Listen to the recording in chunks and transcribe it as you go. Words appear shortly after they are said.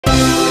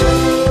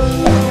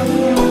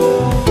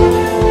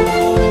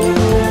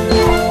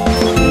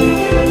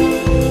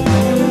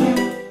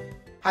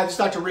Hi, this is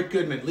Dr. Rick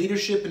Goodman,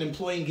 leadership and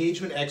employee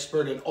engagement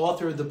expert and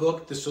author of the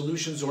book, The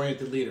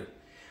Solutions-Oriented Leader.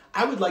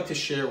 I would like to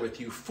share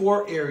with you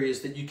 4 areas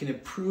that you can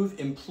improve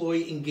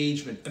employee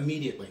engagement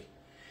immediately.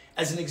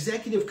 As an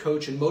executive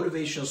coach and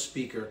motivational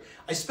speaker,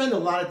 I spend a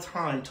lot of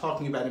time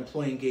talking about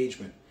employee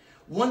engagement.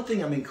 One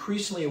thing I'm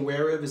increasingly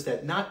aware of is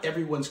that not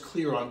everyone's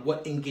clear on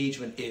what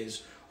engagement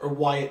is or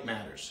why it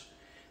matters.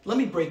 Let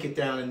me break it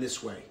down in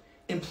this way.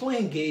 Employee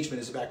engagement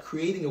is about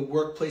creating a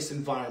workplace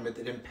environment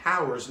that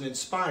empowers and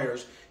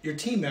inspires your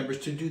team members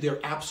to do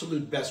their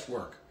absolute best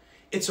work.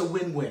 It's a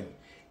win-win.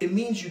 It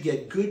means you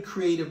get good,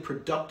 creative,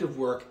 productive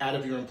work out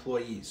of your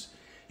employees.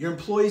 Your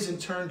employees in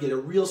turn get a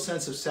real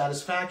sense of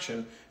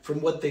satisfaction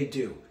from what they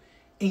do.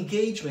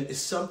 Engagement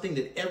is something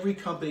that every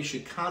company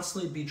should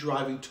constantly be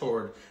driving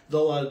toward,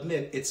 though I'll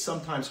admit it's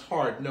sometimes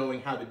hard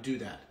knowing how to do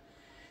that.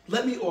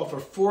 Let me offer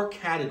 4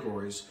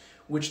 categories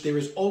which there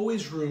is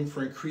always room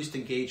for increased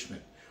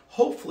engagement.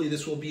 Hopefully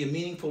this will be a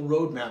meaningful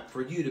roadmap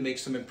for you to make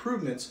some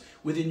improvements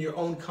within your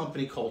own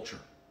company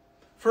culture.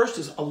 First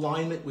is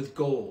alignment with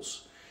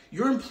goals.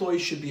 Your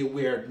employees should be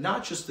aware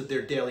not just of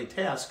their daily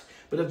task,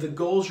 but of the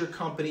goals your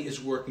company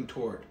is working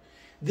toward.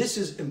 This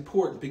is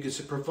important because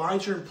it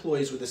provides your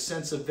employees with a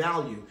sense of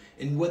value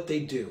in what they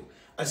do,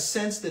 a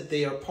sense that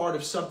they are part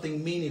of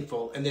something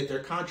meaningful and that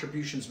their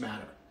contributions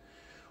matter.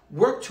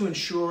 Work to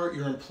ensure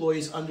your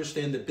employees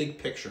understand the big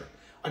picture.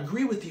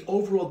 Agree with the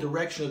overall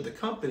direction of the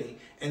company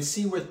and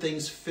see where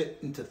things fit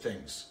into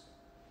things.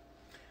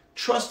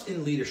 Trust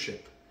in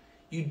leadership.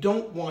 You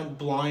don't want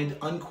blind,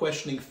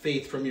 unquestioning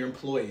faith from your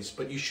employees,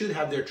 but you should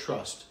have their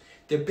trust,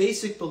 their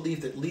basic belief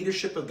that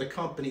leadership of the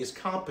company is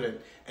competent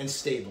and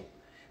stable.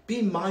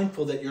 Be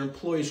mindful that your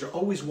employees are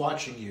always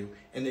watching you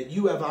and that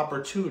you have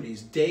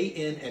opportunities day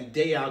in and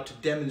day out to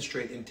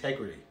demonstrate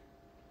integrity.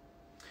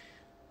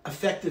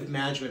 Effective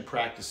management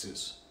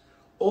practices.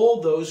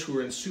 All those who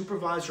are in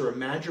supervisor or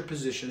manager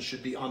positions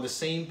should be on the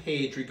same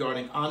page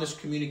regarding honest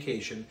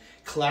communication,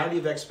 clarity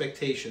of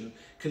expectation,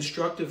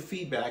 constructive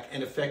feedback,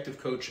 and effective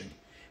coaching.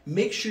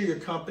 Make sure your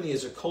company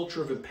has a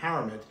culture of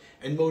empowerment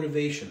and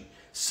motivation,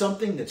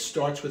 something that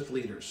starts with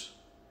leaders.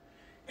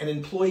 And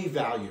employee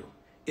value.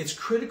 It's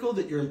critical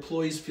that your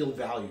employees feel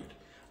valued.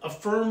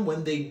 Affirm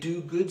when they do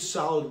good,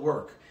 solid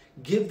work.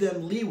 Give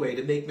them leeway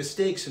to make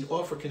mistakes and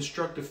offer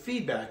constructive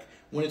feedback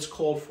when it's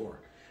called for.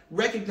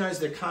 Recognize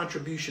their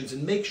contributions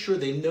and make sure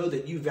they know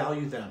that you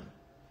value them.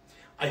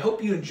 I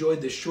hope you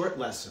enjoyed this short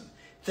lesson.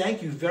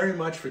 Thank you very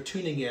much for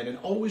tuning in, and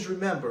always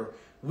remember,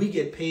 we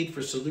get paid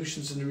for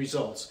solutions and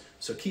results,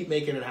 so keep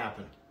making it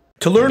happen.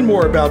 To learn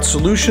more about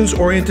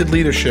solutions-oriented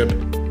leadership,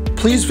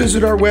 please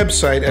visit our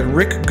website at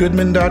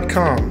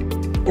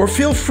rickgoodman.com, or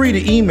feel free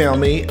to email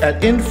me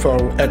at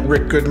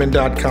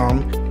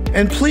info@rickgoodman.com,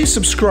 and please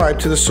subscribe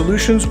to the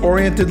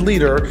Solutions-Oriented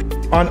Leader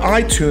on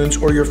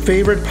iTunes or your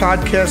favorite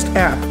podcast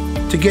app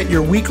to get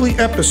your weekly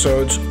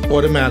episodes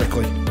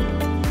automatically.